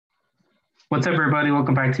What's up, everybody?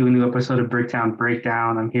 Welcome back to a new episode of Bricktown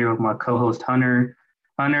Breakdown. I'm here with my co-host Hunter.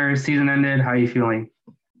 Hunter, season ended. How are you feeling?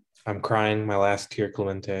 I'm crying. My last tear,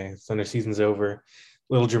 Clemente. Thunder season's over. A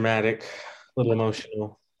little dramatic, a little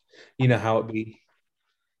emotional. You know how it be.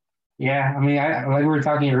 Yeah, like we were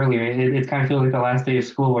talking earlier, it kind of feels like the last day of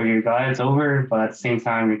school where you're glad it's over, but at the same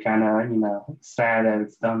time, you're kind of, sad that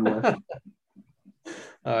it's done with.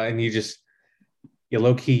 And you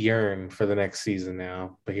low key yearn for the next season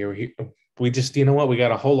now. But we just, you know what? We got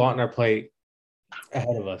a whole lot on our plate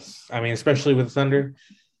ahead of us. I mean, especially with Thunder,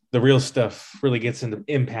 the real stuff really gets into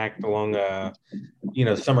impact along,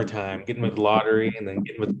 summertime, getting with the lottery and then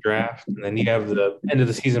getting with the draft. And then you have the end of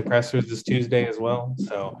the season pressers this Tuesday as well.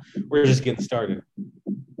 So we're just getting started.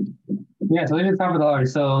 Yeah, so let's talk about the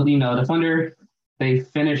So, the Thunder, they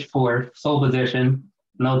finished fourth, sole position,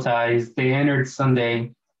 no ties. They entered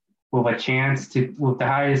Sunday with a chance with the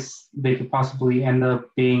highest they could possibly end up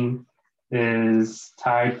being is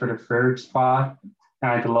tied for the third spot,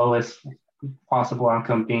 and the lowest possible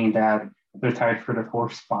outcome being that they're tied for the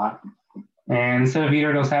fourth spot. And instead of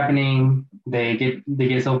either of those happening, they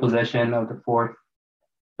get sole possession of the fourth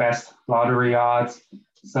best lottery odds.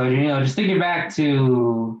 So just thinking back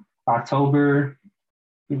to October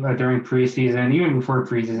during preseason, even before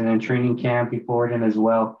preseason and training camp before then as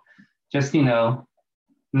well. Just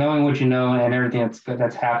knowing what you know and everything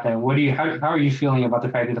that's happened, how are you feeling about the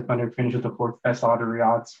fact that the Thunder finished with the fourth best lottery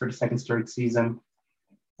odds for the second straight season?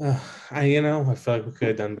 I feel like we could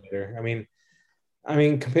have done better.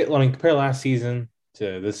 Compare last season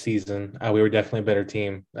to this season. We were definitely a better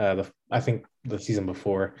team. I think the season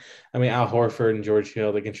before. Al Horford and George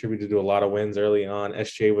Hill, they contributed to a lot of wins early on.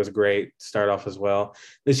 SJ was great to start off as well.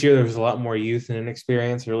 This year there was a lot more youth and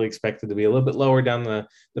inexperience. Really expected to be a little bit lower down the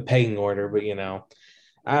pecking order, but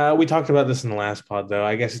we talked about this in the last pod though.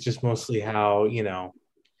 I guess it's just mostly how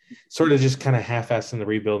sort of just kind of half-assed in the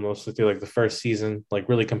rebuild mostly through like the first season, like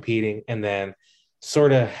really competing, and then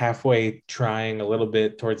sort of halfway trying a little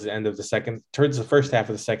bit towards the first half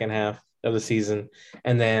of the second half of the season,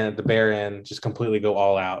 and then at the bare end just completely go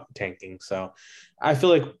all out tanking. So I feel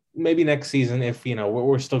like maybe next season, if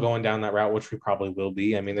we're still going down that route, which we probably will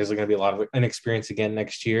be. There's going to be a lot of inexperience again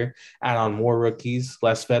next year. Add on more rookies,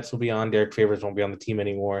 less vets will be on. Derek Favors won't be on the team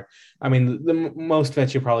anymore. The most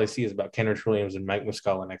vets you'll probably see is about Kenrich Williams and Mike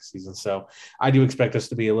Muscala next season. So I do expect us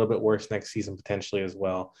to be a little bit worse next season potentially as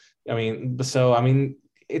well.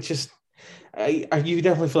 It's just you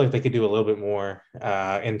definitely feel like they could do a little bit more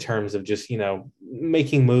in terms of just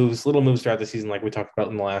making little moves throughout the season, like we talked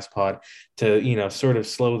about in the last pod, to sort of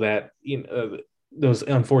slow that those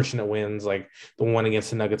unfortunate wins, like the one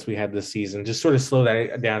against the Nuggets we had this season, just sort of slow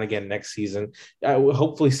that down again next season. I will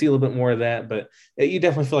hopefully see a little bit more of that, but you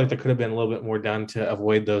definitely feel like there could have been a little bit more done to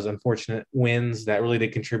avoid those unfortunate wins that really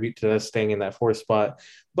did contribute to us staying in that fourth spot.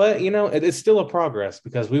 But it's still a progress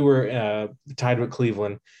because we were tied with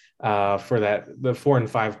Cleveland for the 4 and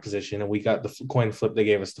 5 position, and we got the coin flip. They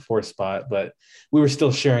gave us the fourth spot, but we were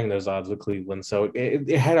still sharing those odds with Cleveland, so it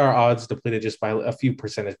had our odds depleted just by a few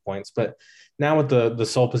percentage points. But now with the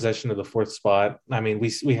sole possession of the fourth spot,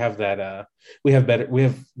 we have that we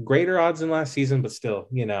have greater odds than last season, but still,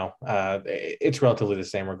 it's relatively the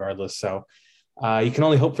same regardless. So you can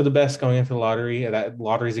only hope for the best going into the lottery. That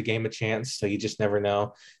lottery is a game of chance, so you just never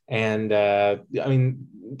know. And I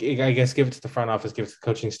guess give it to the front office, give it to the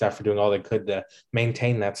coaching staff for doing all they could to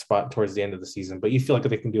maintain that spot towards the end of the season. But you feel like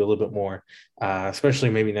they can do a little bit more,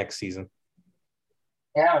 especially maybe next season.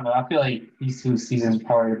 Yeah, I don't know. I feel like these two seasons are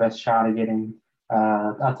probably your best shot at getting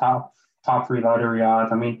a top three lottery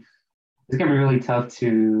odds. It's gonna be really tough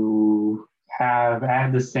to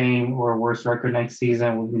have the same or worse record next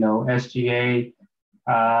season with SGA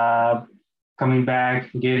coming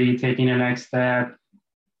back, Giddy taking the next step,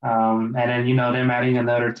 and then them adding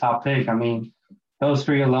another top pick. Those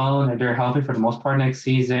three alone, if they're healthy for the most part next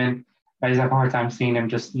season, I just have a hard time seeing them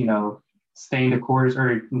just staying the course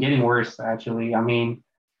or getting worse. Actually, I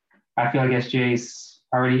feel like SGA's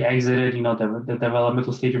already exited the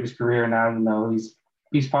developmental stage of his career now.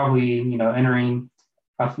 He's probably entering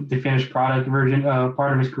the finished product version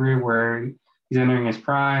part of his career where he's entering his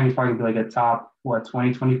prime. He's probably like a top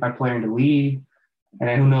 20, 25 player in the league, and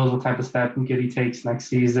then who knows what type of step he takes next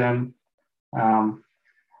season.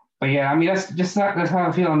 But yeah, that's how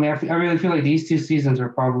I feel. I really feel like these two seasons are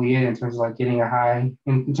probably it in terms of like getting in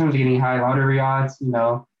terms of getting high lottery odds.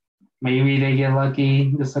 Maybe they get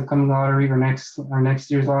lucky this upcoming lottery or next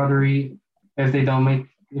year's lottery if they don't make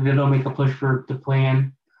a push for the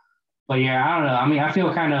plan. But yeah, I don't know. I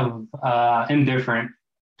feel kind of indifferent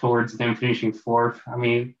towards them finishing fourth.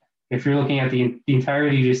 If you're looking at the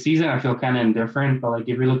entirety of the season, I feel kind of indifferent. But like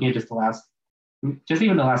if you're looking at just the last just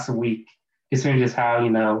even the last week, considering just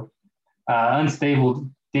how, unstable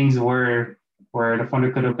things were, where the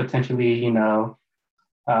Thunder could have potentially,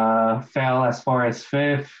 fell as far as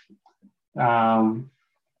fifth.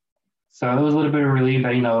 So it was a little bit of relief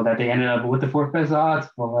that, that they ended up with the fourth best odds,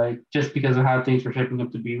 but like just because of how things were shaping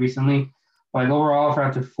up to be recently. But like overall,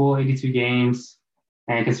 throughout the full 82 games,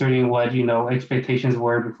 and considering what, expectations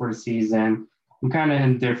were before the season, I'm kind of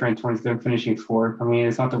indifferent towards them finishing fourth. I mean,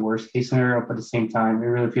 it's not the worst case scenario, but at the same time, it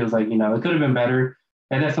really feels like, it could have been better.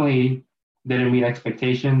 It definitely didn't meet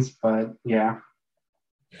expectations, but yeah.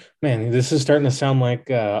 Man, this is starting to sound like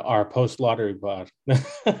our post-lottery pod.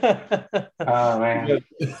 Oh, man.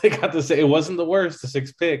 I got to say, it wasn't the worst, the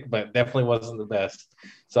sixth pick, but definitely wasn't the best.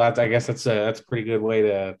 So I guess that's a pretty good way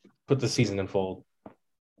to put the season in fold.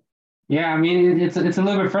 Yeah, I mean, it's a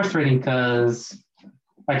little bit frustrating because,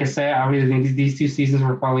 like I said, I really think these two seasons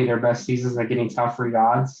were probably their best seasons at getting top three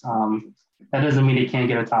odds. That doesn't mean they can't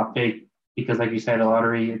get a top pick because, like you said, the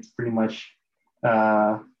lottery, it's pretty much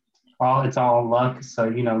it's all luck. So,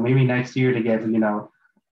 maybe next year to get,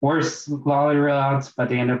 worse lottery odds, but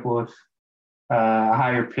they end up with a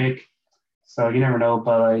higher pick. So you never know.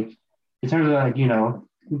 But like in terms of like,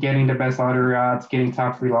 getting the best lottery odds, getting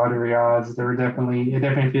top three lottery odds, it definitely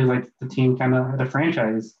feels like the team the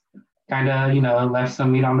franchise left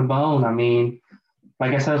some meat on the bone. I mean,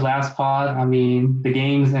 like I said last pod, I mean, the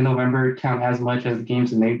games in November count as much as the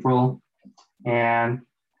games in April. And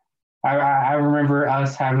I remember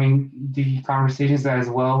us having the conversations as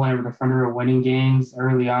well whenever the Thunder were winning games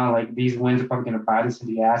early on, like these wins are probably going to bite us in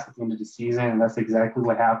the ass at the end of the season. And that's exactly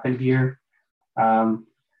what happened here. And,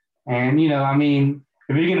 I mean,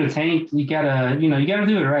 if you're going to tank, you gotta do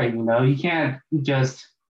it right. You can't just,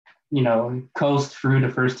 coast through the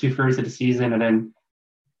first 2 thirds of the season and then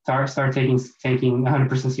start taking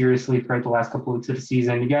 100% seriously throughout the last couple of weeks of the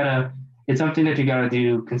season. It's something that you gotta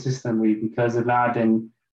do consistently, because if not, then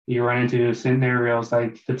you run into scenarios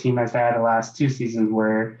like the team has had the last 2 seasons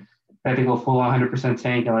where they go full 100%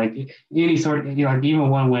 tank, and like any sort of, even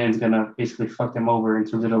one win is gonna basically fuck them over in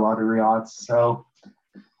terms of the lottery odds. So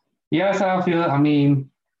yeah, that's how I feel. I mean,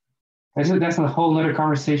 that's a whole other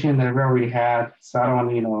conversation that we already had. So I don't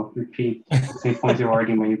want to, repeat the same points you've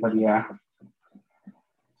already made, but yeah.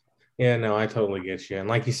 Yeah, no, I totally get you. And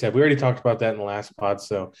like you said, we already talked about that in the last pod.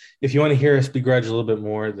 So if you want to hear us begrudge a little bit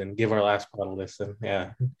more, then give our last pod a listen.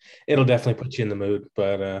 Yeah, it'll definitely put you in the mood.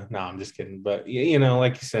 But no, I'm just kidding. But,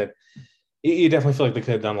 like you said, you definitely feel like they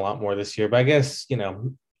could have done a lot more this year. But I guess,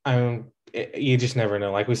 you just never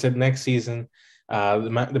know. Like we said, next season, they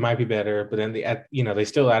might be better, but then they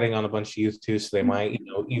still adding on a bunch of youth too, so they might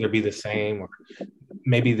either be the same, or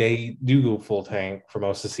maybe they do go full tank for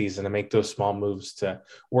most of the season and make those small moves to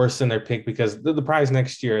worsen their pick, because the prize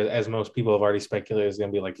next year, as most people have already speculated, is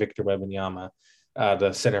going to be like Victor Wembanyama,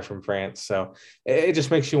 the center from France. So it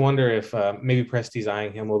just makes you wonder if maybe Presti's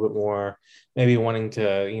eyeing him a little bit more, maybe wanting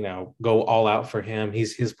to go all out for him.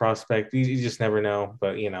 He's his prospect. You just never know.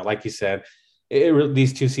 But like you said,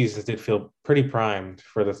 these 2 seasons did feel pretty primed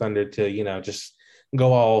for the Thunder to, just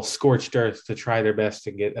go all scorched earth to try their best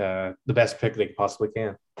to get the best pick they possibly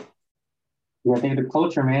can. Yeah, I think the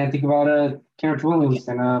culture, man. Think about Terrence Williams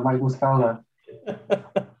and Mike Muscala.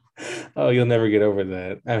 Oh, you'll never get over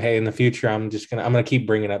that. Hey, in the future, I'm gonna keep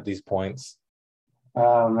bringing up these points.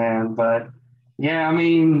 Oh man, but yeah, I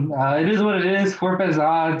mean, it is what it is. Fourth best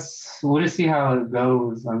odds. We'll just see how it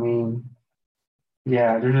goes. I mean,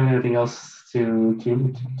 yeah, there's really nothing else to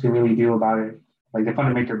really do about it. Like, they're fun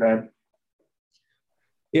to make your bed.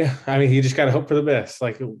 Yeah, I mean, you just got to hope for the best.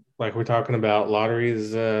 Like we're talking about, lottery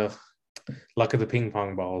is luck of the ping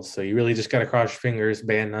pong balls. So you really just got to cross your fingers,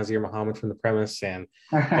 ban Nazir Muhammad from the premise, and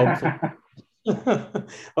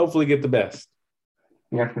hopefully get the best.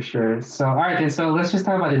 Yeah, for sure. So, all right, then. So let's just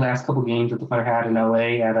talk about the last couple games that the Thunder had in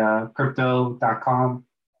LA at Crypto.com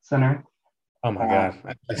Center. Oh my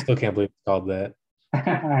God, I still can't believe it's called that.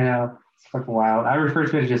 I know, it's fucking wild. I refer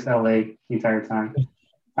to it as just LA the entire time.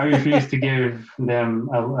 I refuse to give them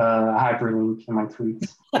a hyperlink in my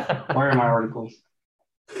tweets or in my articles.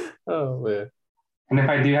 Oh man! And if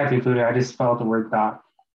I do have to include it, I just spell out the word dot.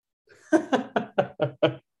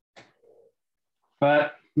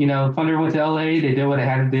 But Thunder went to LA. They did what they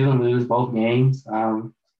had to do and lose both games.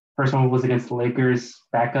 First one was against the Lakers,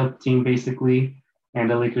 backup team basically, and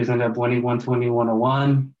the Lakers ended up winning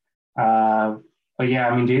 120-101. But yeah,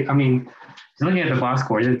 I mean, looking at the box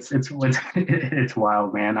scores, it's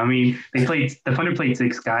wild, man. I mean, the Thunder played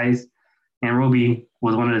 6 guys, and Roby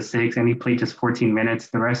was one of the 6, and he played just 14 minutes.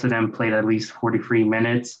 The rest of them played at least 43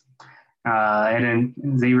 minutes. And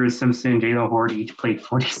then Xavier Simpson, Jalen Horde each played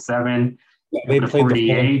 47. They played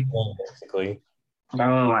 48. Basically.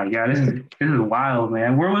 Oh my god, this is wild,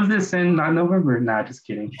 man. Where was this in November? Nah, just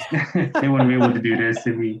kidding. They wouldn't be able to do this.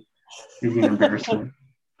 It'd be an embarrassment.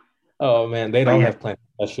 Oh man, they'd But all yeah, have plantar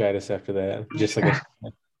fasciitis after that. Just like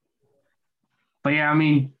but yeah, I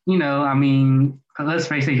mean, let's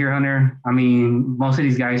face it here, Hunter. I mean, most of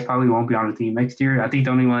these guys probably won't be on the team next year. I think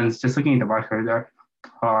the only ones just looking at the roster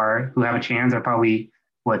are who have a chance are probably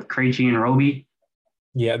what Krejci and Roby.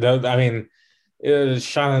 yeah, I mean, it was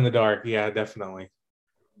shot in the dark. Yeah, definitely.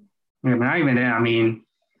 Yeah, but not even that. I mean,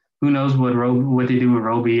 who knows what they do with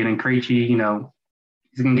Roby and then Krejci?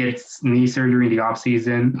 He's gonna get knee surgery in the off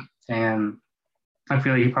season, and I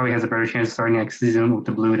feel like he probably has a better chance of starting next season with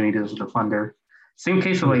the Blue than he does with the Thunder. Same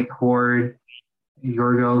case with Yeah. like Horde,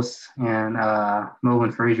 Yorgos, and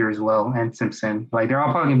Melvin Frazier as well, and Simpson. Like they're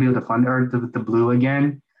all probably gonna be with the Thunder or the Blue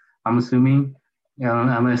again. I'm assuming,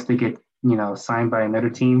 unless they get signed by another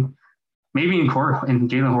team. Maybe in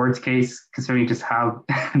Jalen Horde's case, considering just how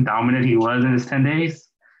dominant he was in his 10 days.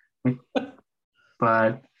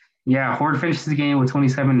 But yeah, Horde finishes the game with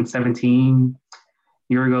 27 and 17.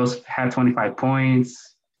 Yorgos had 25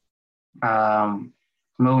 points. Um,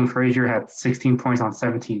 Melvin Frazier had 16 points on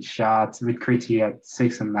 17 shots. Vic Krejci had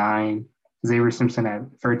 6 and 9. Xavier Simpson had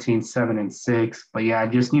 13, 7 and 6. But yeah,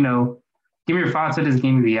 just give me your thoughts of this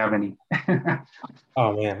game if you have any.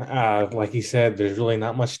 Oh man, like you said, there's really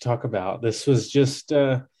not much to talk about. This was just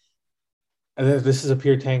this is a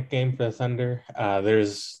pure tank game for the Thunder. There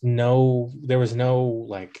was no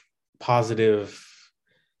like positive.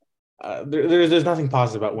 There's nothing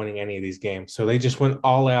positive about winning any of these games. So they just went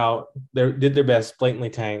all out. They did their best, blatantly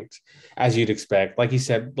tanked, as you'd expect. Like you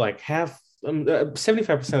said, like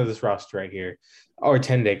 75% of this roster right here are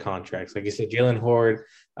 10-day contracts. Like you said, Jalen Horde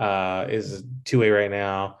is 2A right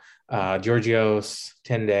now. Georgios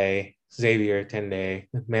 10-day, Xavier 10-day,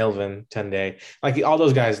 Melvin 10-day. Like all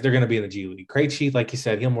those guys, they're going to be in the G League. Krejci, like you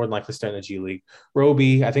said, he'll more than likely start in the G League.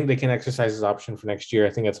 Roby, I think they can exercise his option for next year. I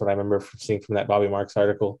think that's what I remember from seeing from that Bobby Marks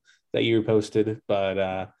article that you reposted.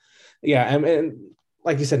 But yeah, and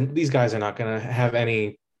like you said, these guys are not going to have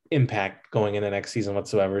any impact going into next season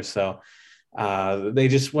whatsoever. So they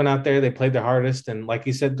just went out there, they played their hardest, and like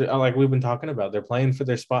you said, like we've been talking about, they're playing for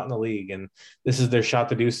their spot in the league, and this is their shot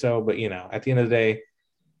to do so. But at the end of the day,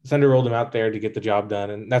 Thunder rolled them out there to get the job done,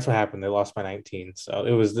 and that's what happened. They lost by 19, so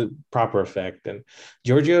it was the proper effect. And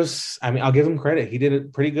Georgios, I mean, I'll give him credit. He did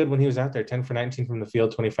it pretty good when he was out there. 10 for 19 from the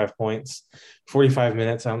field, 25 points, 45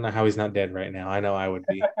 minutes. I don't know how he's not dead right now. I know I would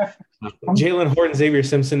be. Jalen Horton, Xavier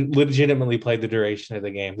Simpson legitimately played the duration of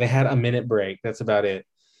the game. They had a minute break. That's about it.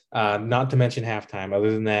 Not to mention halftime.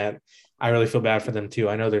 Other than that, I really feel bad for them too.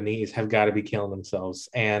 I know their knees have got to be killing themselves.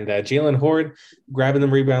 And Jalen Horde grabbing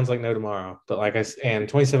them rebounds like no tomorrow. But and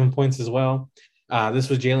 27 points as well. This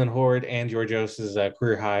was Jalen Horde and Georgios's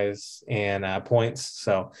career highs and points.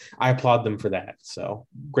 So I applaud them for that. So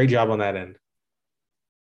great job on that end.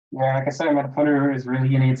 Yeah, like I said, man, Thunder is really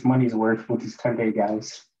getting its money's worth with these 10-day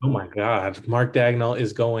guys. Oh my God, Mark Dagnall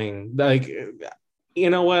is going like. You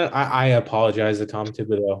know what? I apologize to Tom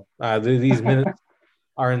Thibodeau. These minutes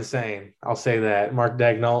are insane. I'll say that. Mark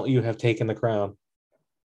Dagnall, you have taken the crown.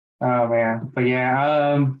 Oh man, but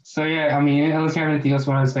yeah. So yeah, I mean, unless you have anything else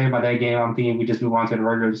you want to say about that game, I'm thinking we just move on to the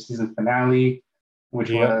regular season finale, which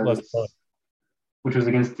Yep, let's go. was which was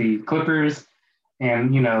against the Clippers,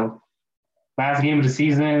 and last game of the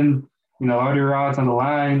season. All your odds on the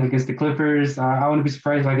line against the Clippers. I wouldn't be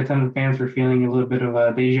surprised like a ton of fans were feeling a little bit of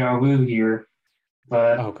a deja vu here,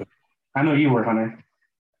 but Oh, good. I know you were, Hunter.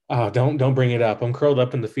 Oh, don't bring it up. I'm curled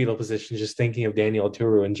up in the fetal position just thinking of Daniel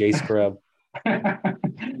Turu and Jay Scrub.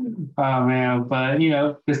 Oh man, but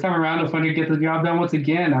this time around, the Thunder get the job done once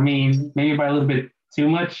again. I mean, maybe by a little bit too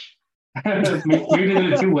much. Maybe they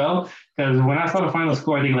did it too well. Because when I saw the final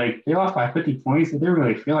score, I think like they lost by 50 points. It didn't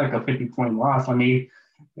really feel like a 50-point loss. I mean,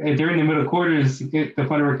 during the middle quarters, the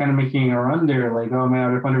Thunder were kind of making a run there. Like, oh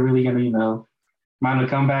man, are the Thunder really gonna mount a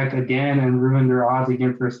comeback again and ruin their odds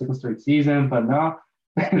again for a second straight season? But no,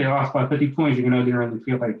 they lost by 50 points. Even though it didn't really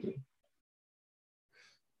feel like it.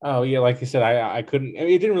 Oh yeah, like you said, I couldn't. I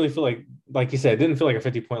mean, it didn't really feel like you said, it didn't feel like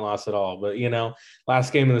a 50-point loss at all. But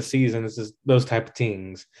last game of the season, it's just those type of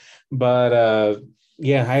things. But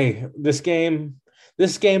yeah, hey, this game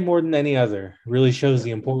more than any other really shows the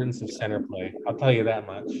importance of center play. I'll tell you that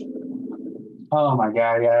much. Oh my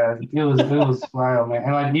god, yeah, it was wild, man.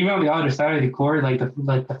 And like even on the other side of the court, like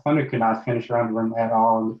the Thunder could not finish around the rim at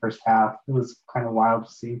all in the first half. It was kind of wild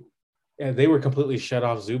to see. Yeah, they were completely shut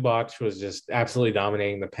off. Zubac was just absolutely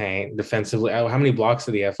dominating the paint defensively. How many blocks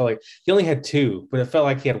did he have? I felt like he only had two, but it felt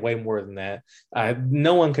like he had way more than that.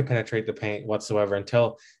 No one could penetrate the paint whatsoever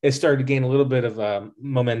until it started to gain a little bit of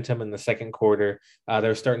momentum in the second quarter. They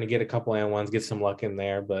were starting to get a couple and ones, get some luck in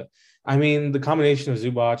there. But I mean, the combination of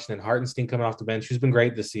Zubac and then Hartenstein coming off the bench, who's been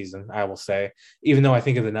great this season, I will say. Even though I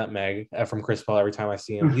think of the nutmeg from Chris Paul every time I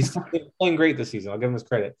see him, he's playing great this season. I'll give him his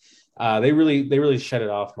credit. They really shut it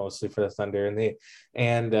off mostly for the Thunder, and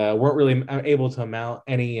they weren't really able to mount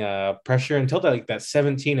any pressure until that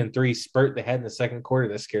 17-3 spurt they had in the second quarter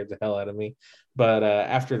that scared the hell out of me. But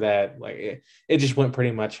after that, like it just went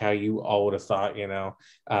pretty much how you all would have thought. Amir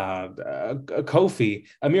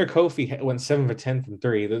Kofi went 7 for 10 from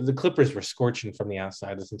three. The Clippers were scorching from the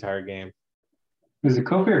outside this entire game. Is it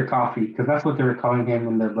Kofi or Coffee? Because that's what they were calling him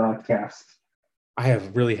in the broadcast. I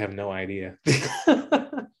really have no idea.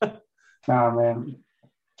 Oh, man.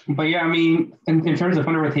 But yeah, I mean, in terms of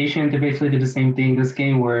under rotation, they basically did the same thing this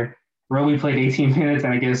game where Roby played 18 minutes,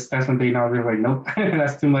 and I guess that's when they know they're like, nope,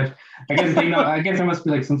 that's too much. I guess there must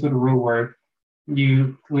be like some sort of rule where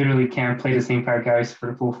you literally can't play the same five guys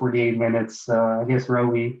for the full 48 minutes. I guess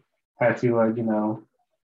Roby had to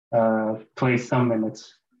play some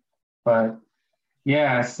minutes. But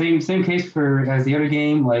yeah, same case for as the other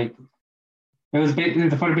game. Like the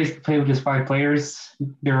Thunder basically played with just five players.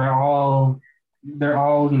 They're all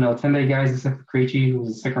 10-day guys except for Krejci, who was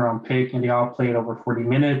a second round pick, and they all played over 40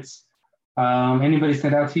 minutes. Anybody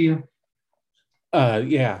stand out to you?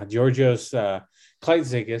 Yeah, Georgios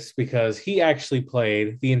Kleitzigas, because he actually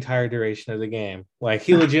played the entire duration of the game. Like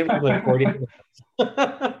he legitimately played 40 minutes.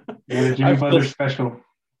 Yeah, Jimmy Butler special.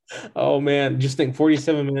 Oh man, just think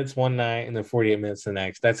 47 minutes one night and then 48 minutes the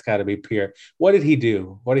next. That's got to be pure. What did he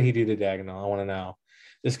do? What did he do to Dagnall? I want to know.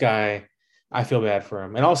 This guy, I feel bad for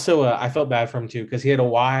him. And also, I felt bad for him too because he had a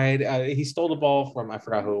wide. He stole the ball from, I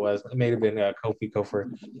forgot who it was. It may have been Kofi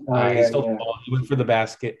Kofor. He stole the ball. He went for the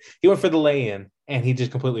basket. He went for the lay-in, and he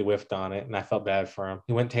just completely whiffed on it. And I felt bad for him.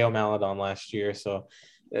 He went Teo Maledon last year, so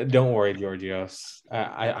don't worry, Georgios.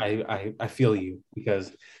 I feel you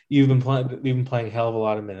because you've been playing a hell of a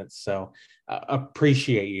lot of minutes. So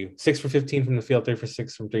appreciate you. 6 for 15 from the field, 3 for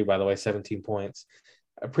 6 from three. By the way, 17 points.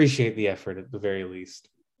 Appreciate the effort at the very least.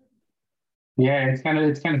 Yeah, it's kind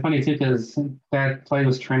of funny too because that play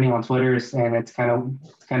was trending on Twitter, and it's kind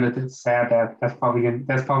of sad that that's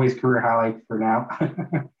probably his career highlight for now.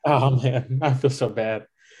 Oh man, I feel so bad.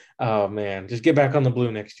 Oh man, just get back on the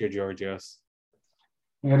blue next year, Georgios.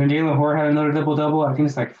 Yeah, then Jalen Hoare had another double-double. I think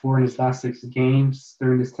it's like 4 in his last 6 games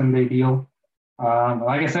during this 10-day deal.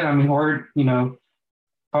 Like I said, I mean, Hoare,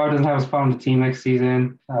 probably doesn't have a spot on the team next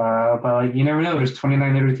season. But like, you never know. There's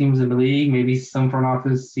 29 other teams in the league. Maybe some front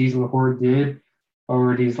office sees what Hoare did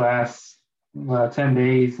over these last 10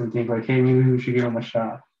 days and think like, hey, maybe we should give him a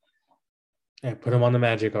shot. Yeah, put him on the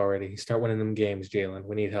Magic already. Start winning them games, Jalen.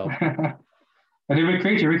 We need help. And then Rick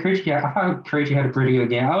Krejci, yeah, I thought Krejci had a pretty good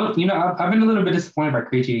game. I've been a little bit disappointed by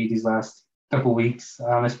Krejci these last couple weeks,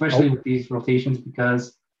 especially with these rotations,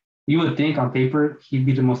 because you would think on paper he'd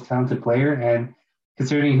be the most talented player, and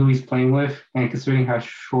considering who he's playing with and considering how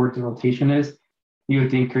short the rotation is, you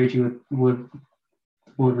would think Krejci would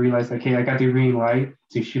realize like, hey, I got the green light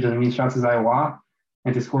to shoot as many shots as I want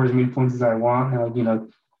and to score as many points as I want, and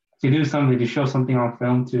to do something, to show something on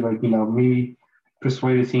film, to maybe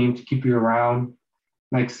persuade a team to keep you around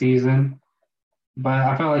next season. But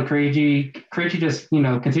I felt like Krejci just,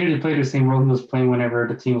 continued to play the same role he was playing whenever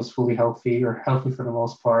the team was fully healthy or healthy for the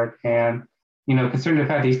most part. And, considering the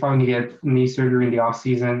fact that he's probably going to get knee surgery in the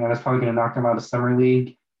offseason, and that's probably going to knock him out of summer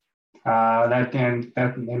league, and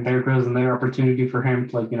there goes another opportunity for him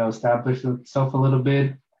to, establish himself a little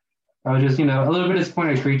bit. I was just, a little bit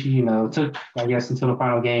disappointed Krejci, it took, I guess, until the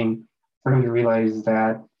final game for him to realize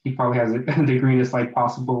that he probably has the greenest light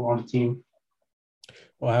possible on the team.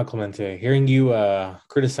 Wow, Clemente, hearing you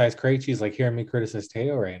criticize Krejci is like hearing me criticize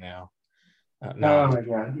Teo right now. No. Oh my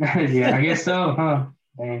God. Yeah, I guess so, huh?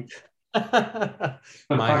 Dang.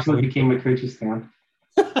 Partially became a Krejci fan.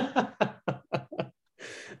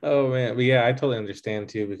 Oh man, but yeah, I totally understand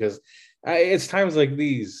too because it's times like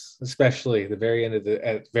these, especially at the very end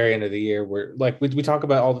of the year, where like we talk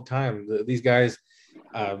about all the time. These guys,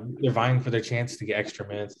 they're vying for their chance to get extra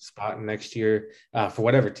minutes, spot next year for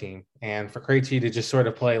whatever team, and for Krejci to just sort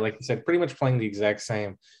of play, like you said, pretty much playing the exact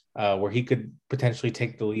same, where he could potentially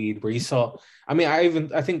take the lead. Where you saw, I mean,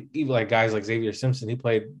 I think even like guys like Xavier Simpson, he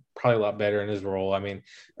played probably a lot better in his role. I mean,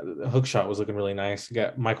 the hook shot was looking really nice. You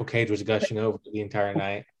got Michael Cage was gushing over the entire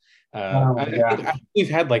night. I think we've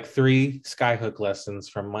had like 3 skyhook lessons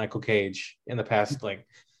from Michael Cage in the past like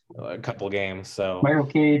a couple games. So Michael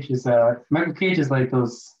Cage is like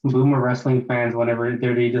those boomer wrestling fans whenever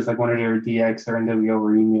they just like one of their DX or NWO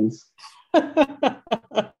reunions.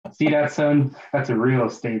 See that, son? That's a real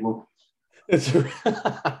stable. it's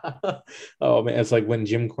oh man, it's like when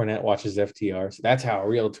Jim Cornette watches FTR. So that's how a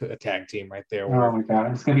real tag team right there Oh works. my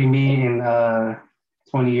god, it's gonna be me in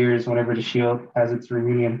 20 years whenever the Shield has its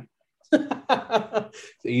reunion. So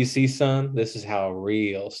you see, son, this is how a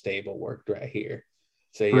real stable worked right here.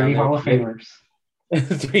 So y'all Three never Hall of forget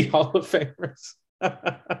Famers. 3 Hall of Famers.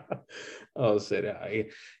 Oh, so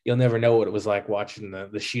you'll never know what it was like watching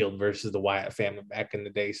the Shield versus the Wyatt family back in the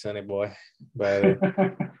day, Sonny boy. But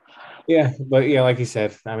but yeah, like you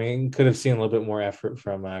said, I mean, could have seen a little bit more effort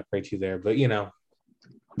from Krejci there, but you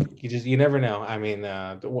never know. I mean,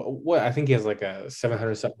 what I think he has like a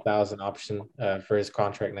 700,000 option for his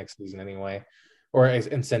contract next season anyway, or as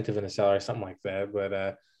incentive in a salary, something like that.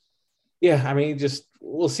 But yeah, I mean, just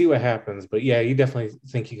we'll see what happens. But yeah, you definitely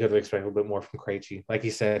think you could have expected a little bit more from Krejci. Like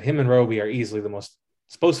you said, him and Roby are easily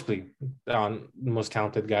supposed to be on the most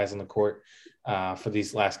talented guys on the court for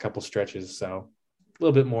these last couple stretches. So a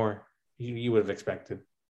little bit more you would have expected.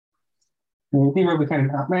 You think Roby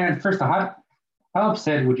kind of man? First, how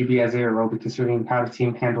upset would you be as a Roby considering how the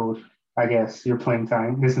team handled, I guess, your playing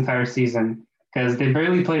time this entire season? Because they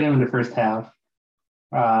barely played him in the first half,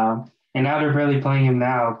 and now they're barely playing him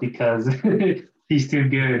now because he's too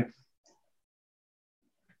good.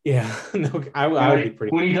 Yeah, no, And I would be like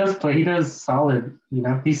pretty. when he does play, he does solid.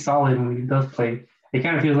 He's solid when he does play. It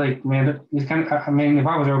kind of feels like, man, it's kind of. I mean, if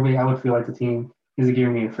I was Roby, I would feel like the team is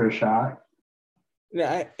giving me a fair shot.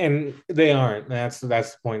 Yeah, and they aren't. That's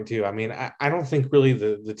the point too. I mean, I don't think really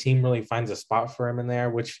the team really finds a spot for him in there,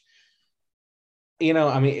 which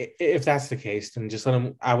I mean, if that's the case, then just let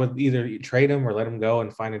him. I would either trade him or let him go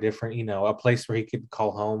and find a different, a place where he could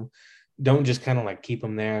call home. Don't just kind of like keep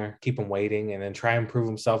him there, keep him waiting, and then try and prove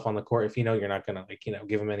himself on the court if you're not going to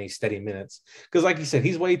give him any steady minutes. Because like you said,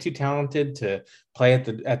 he's way too talented to play at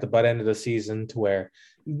the butt end of the season to where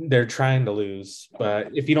they're trying to lose.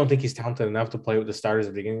 But if you don't think he's talented enough to play with the starters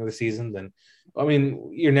at the beginning of the season, then I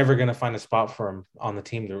mean, you're never going to find a spot for him on the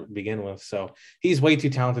team to begin with. So he's way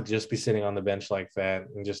too talented to just be sitting on the bench like that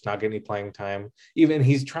and just not getting any playing time. Even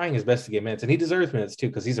he's trying his best to get minutes, and he deserves minutes too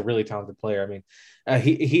because he's a really talented player. I mean,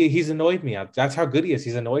 he's annoyed me out. That's how good he is.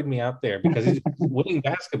 He's annoyed me out there because he's winning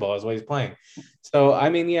basketball is what he's playing. So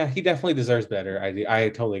I mean, yeah, he definitely deserves better. I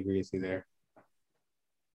totally agree with you there.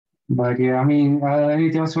 But yeah, I mean,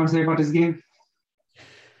 anything else you want to say about this game?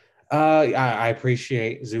 I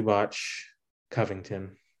appreciate Zubac,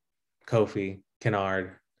 Covington, Kofi,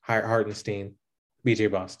 Kennard, Hartenstein, BJ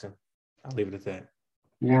Boston. I'll leave it at that.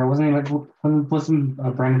 Yeah, wasn't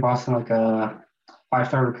Brandon Boston like a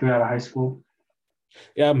 5-star recruit out of high school?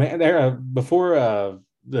 Yeah, man. There before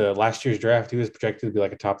the last year's draft, he was projected to be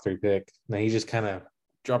like a top 3 pick. And he just kind of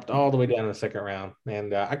dropped all the way down in the second round,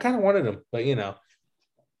 and I kind of wanted him, but You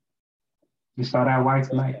saw that white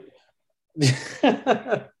tonight.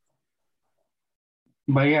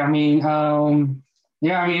 But yeah, I mean,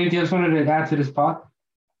 you just wanted to add to this pot.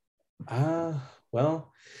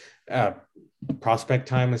 Well, prospect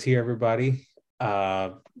time is here, everybody.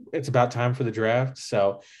 It's about time for the draft,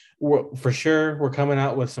 so we're coming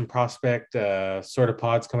out with some prospect sort of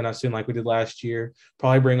pods coming out soon, like we did last year.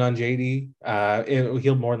 Probably bring on JD.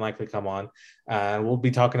 He'll more than likely come on. We'll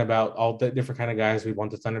be talking about all the different kind of guys we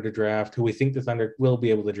want the Thunder to draft, who we think the Thunder will be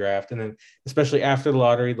able to draft, and then especially after the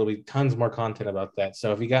lottery, there'll be tons more content about that.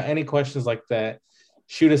 So if you got any questions like that,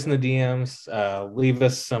 shoot us in the DMs. Leave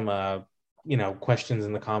us some questions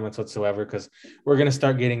in the comments whatsoever, because we're going to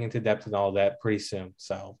start getting into depth and all that pretty soon.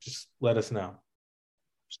 So just let us know.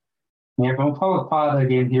 Yeah, we'll probably pod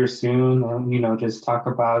again here soon, and just talk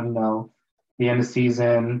about the end of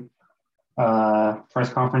season,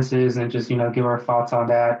 press conferences, and just give our thoughts on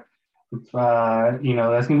that.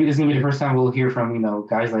 That's gonna be the first time we'll hear from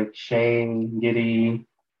guys like Shea, Giddey,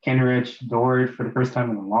 Kenrich, Dort for the first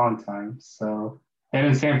time in a long time. So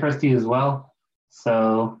and Sam Presti as well.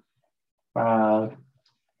 So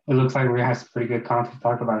it looks like we're gonna have some pretty good content to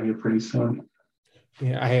talk about here pretty soon.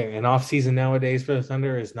 Yeah, an off season nowadays for the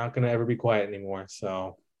Thunder is not going to ever be quiet anymore.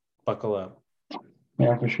 So buckle up.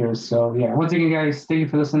 Yeah, for sure. So yeah, once again, guys, thank you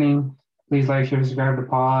for listening. Please like, share, subscribe to the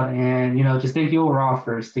pod, and just thank you overall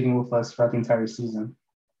for sticking with us throughout the entire season.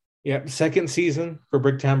 Yep, second season for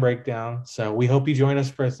Bricktown Breakdown. So we hope you join us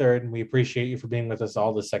for a third, and we appreciate you for being with us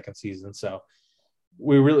all the second season. So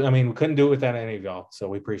we couldn't do it without any of y'all. So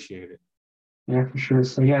we appreciate it. Yeah, for sure.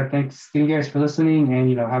 So yeah, thanks. Thank you guys for listening,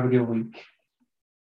 and have a good week.